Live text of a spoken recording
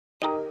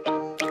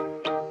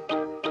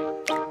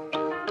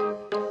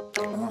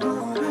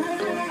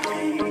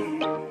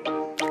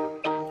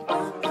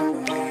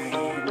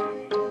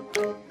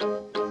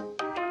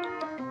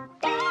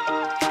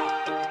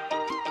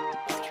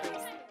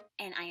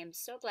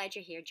glad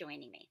you're here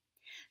joining me.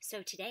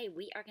 So today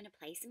we are going to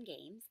play some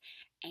games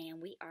and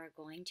we are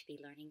going to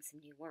be learning some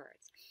new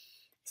words.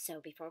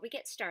 So before we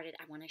get started,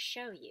 I want to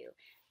show you,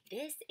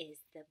 this is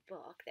the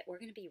book that we're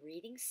going to be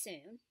reading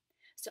soon.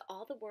 So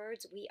all the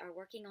words we are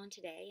working on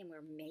today and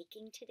we're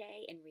making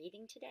today and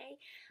reading today,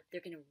 they're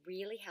going to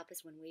really help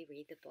us when we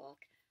read the book,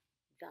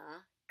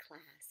 The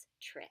Class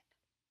Trip.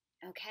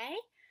 Okay?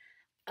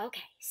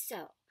 Okay,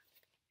 so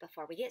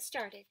before we get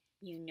started,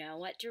 you know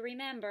what to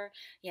remember.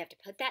 You have to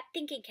put that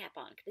thinking cap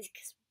on because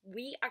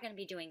we are going to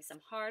be doing some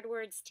hard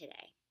words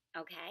today.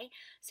 Okay?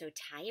 So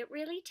tie it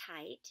really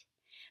tight.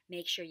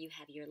 Make sure you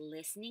have your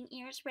listening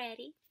ears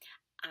ready.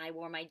 I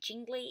wore my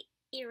jingly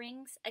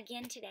earrings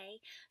again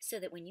today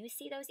so that when you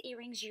see those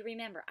earrings, you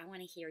remember, I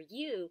want to hear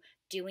you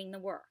doing the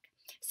work.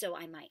 So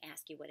I might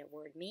ask you what a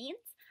word means.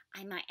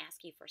 I might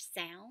ask you for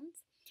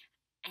sounds.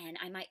 And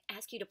I might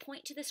ask you to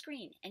point to the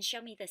screen and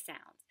show me the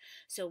sounds.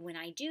 So when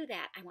I do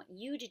that, I want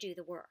you to do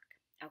the work.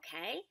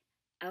 Okay?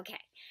 Okay.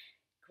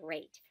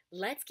 Great.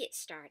 Let's get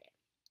started.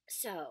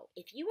 So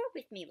if you were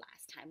with me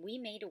last time, we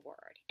made a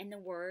word, and the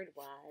word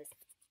was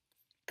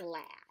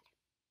glad.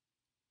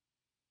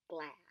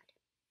 Glad.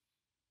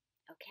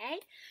 Okay?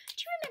 Do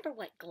you remember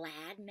what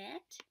glad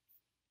meant?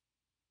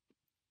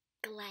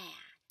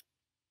 Glad.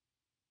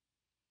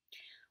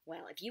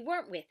 Well, if you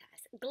weren't with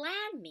us,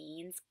 glad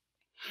means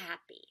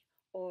happy,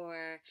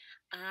 or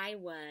I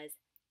was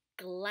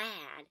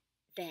glad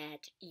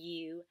that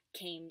you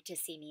came to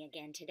see me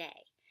again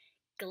today.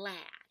 Glad.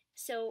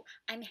 So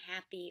I'm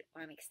happy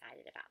or I'm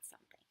excited about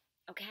something.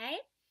 Okay?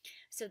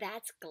 So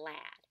that's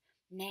glad.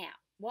 Now,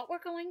 what we're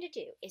going to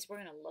do is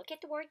we're going to look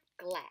at the word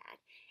glad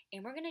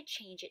and we're going to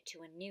change it to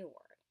a new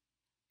word.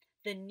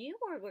 The new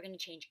word we're going to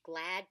change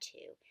glad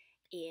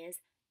to is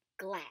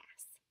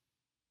glass.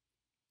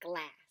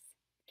 Glass.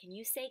 Can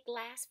you say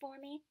glass for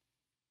me?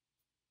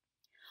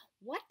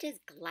 What does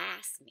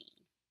glass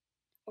mean?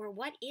 Or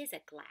what is a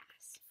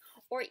glass?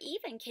 Or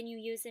even can you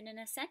use it in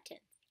a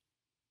sentence?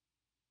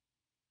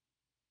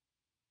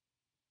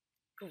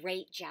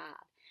 Great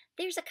job.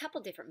 There's a couple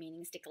different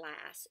meanings to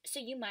glass. So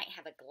you might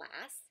have a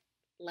glass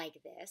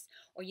like this,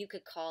 or you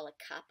could call a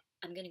cup,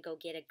 I'm going to go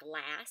get a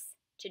glass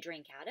to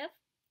drink out of,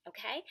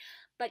 okay?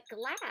 But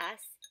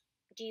glass,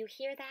 do you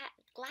hear that?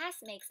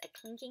 Glass makes a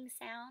clinking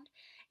sound.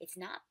 It's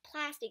not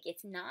plastic.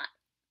 It's not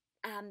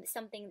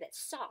something that's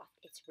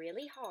soft. It's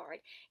really hard.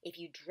 If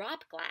you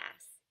drop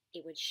glass,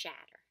 it would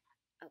shatter,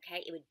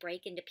 okay? It would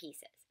break into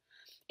pieces.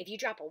 If you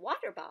drop a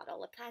water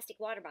bottle, a plastic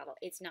water bottle,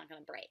 it's not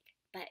going to break.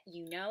 But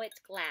you know it's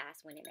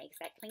glass when it makes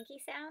that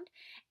clinky sound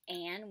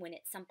and when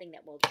it's something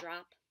that will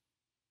drop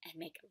and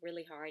make a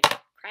really hard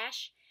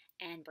crash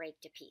and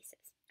break to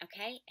pieces,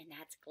 okay? And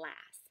that's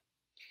glass.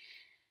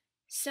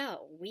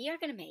 So we are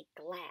going to make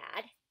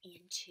glad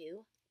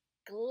into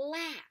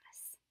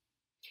glass.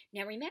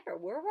 Now remember,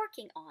 we're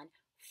working on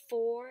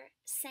 4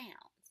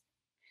 sounds.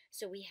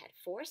 So we had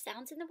 4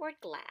 sounds in the word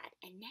glad,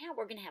 and now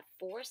we're going to have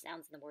 4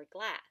 sounds in the word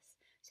glass.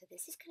 So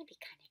this is going to be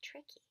kind of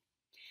tricky.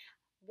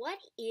 What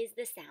is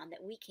the sound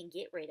that we can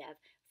get rid of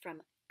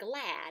from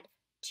glad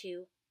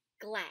to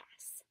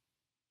glass?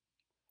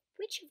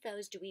 Which of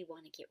those do we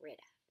want to get rid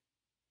of?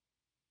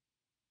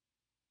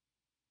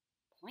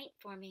 Point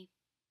for me.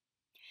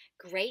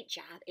 Great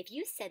job. If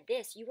you said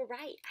this, you were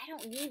right. I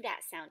don't need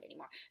that sound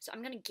anymore. So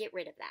I'm going to get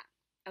rid of that.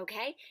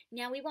 Okay?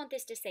 Now we want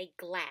this to say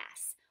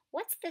glass.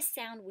 What's the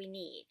sound we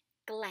need?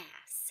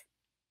 Glass.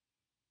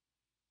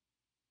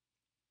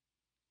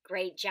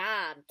 Great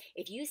job.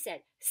 If you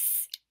said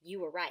s, you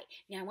were right.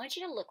 Now I want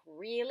you to look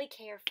really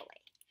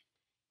carefully.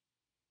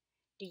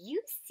 Do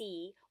you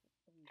see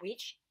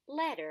which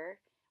letter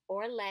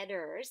or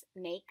letters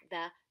make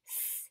the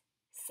s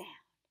sound?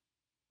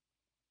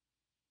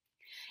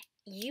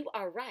 You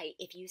are right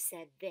if you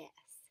said this.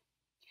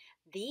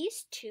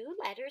 These 2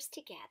 letters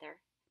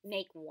together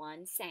make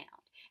one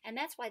sound, and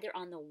that's why they're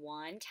on the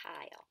one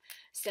tile.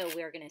 So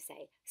we're going to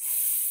say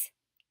s,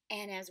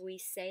 and as we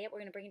say it, we're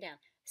going to bring it down.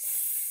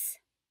 S.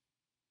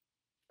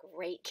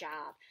 Great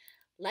job.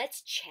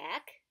 Let's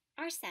check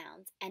our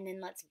sounds, and then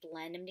let's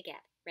blend them together.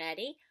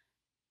 Ready?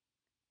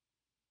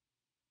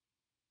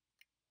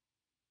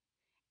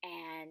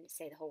 And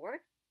say the whole word.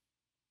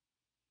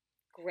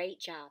 Great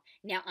job.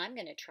 Now I'm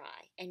going to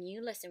try, and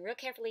you listen real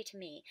carefully to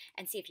me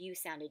and see if you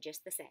sounded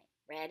just the same.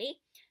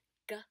 Ready?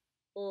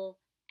 G-l-a-s.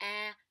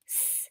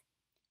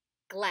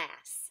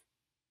 Glass.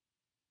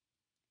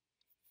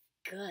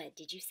 Good.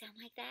 Did you sound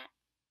like that?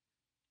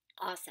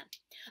 Awesome.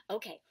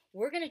 Okay,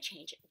 we're going to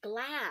change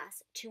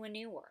glass to a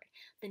new word.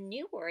 The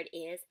new word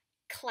is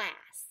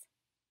class.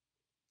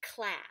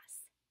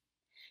 Class.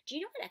 Do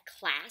you know what a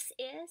class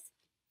is?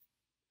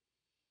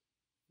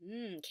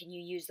 Can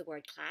you use the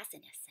word class in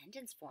a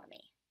sentence for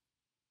me?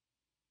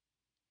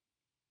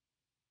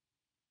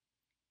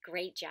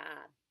 Great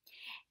job.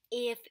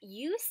 If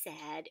you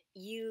said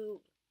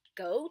you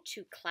go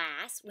to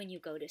class when you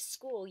go to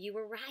school, you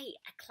were right.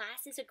 A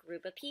class is a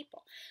group of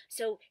people.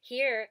 So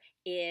here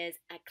is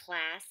a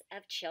class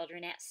of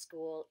children at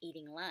school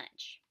eating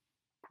lunch.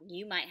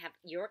 You might have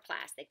your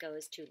class that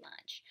goes to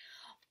lunch.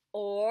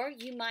 Or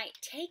you might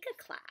take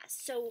a class.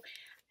 So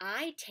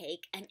I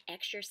take an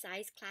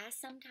exercise class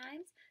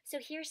sometimes. So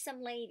here's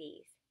some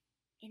ladies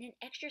in an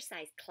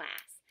exercise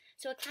class.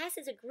 So a class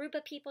is a group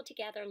of people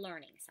together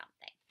learning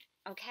something.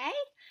 Okay?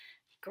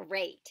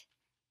 Great.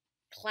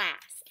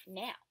 Class.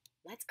 Now,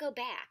 let's go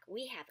back.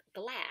 We have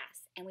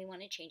glass and we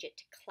want to change it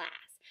to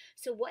class.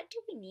 So what do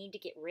we need to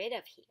get rid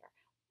of here?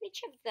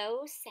 Which of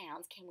those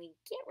sounds can we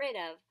get rid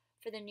of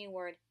for the new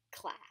word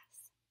class?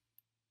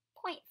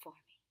 Point for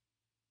me.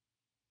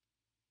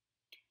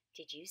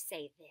 Did you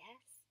say this?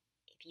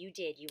 If you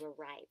did, you were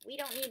right. We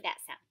don't need that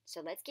sound.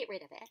 So let's get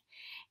rid of it.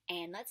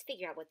 And let's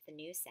figure out what's the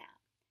new sound.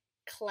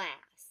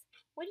 Class.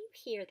 What do you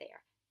hear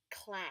there?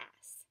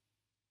 Class.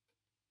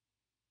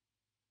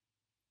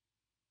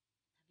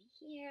 Let me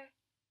hear.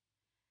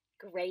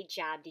 Great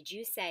job. Did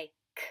you say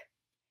k?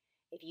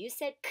 If you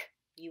said k,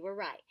 you were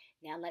right.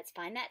 Now let's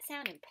find that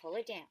sound and pull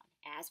it down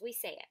as we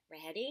say it.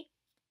 Ready?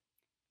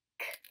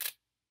 K,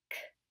 k,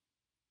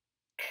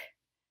 k.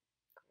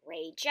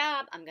 Great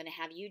job. I'm going to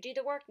have you do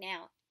the work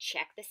now.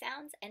 Check the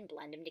sounds and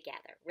blend them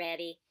together.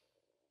 Ready?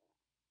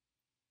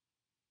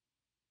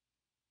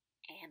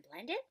 And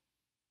blend it.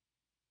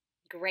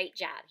 Great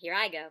job. Here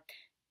I go.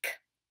 K,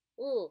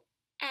 l,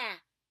 a,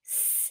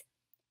 s.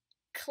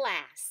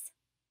 Class.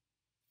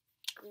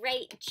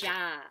 Great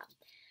job.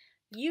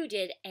 You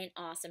did an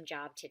awesome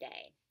job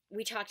today.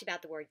 We talked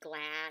about the word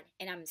glad,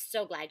 and I'm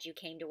so glad you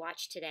came to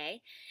watch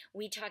today.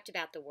 We talked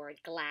about the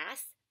word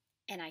glass,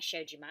 and I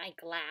showed you my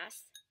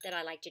glass that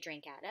I like to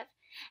drink out of.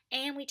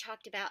 And we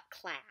talked about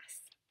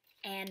class,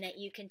 and that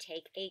you can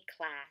take a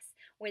class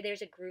where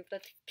there's a group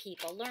of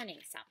people learning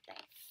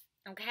something.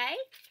 Okay?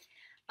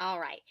 All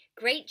right.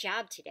 Great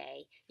job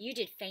today. You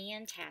did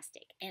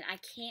fantastic, and I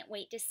can't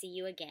wait to see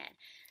you again.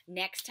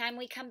 Next time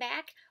we come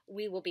back,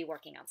 we will be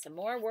working on some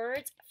more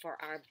words for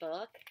our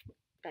book,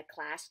 The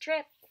Class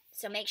Trip.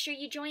 So make sure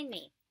you join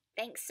me.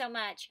 Thanks so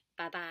much.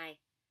 Bye-bye.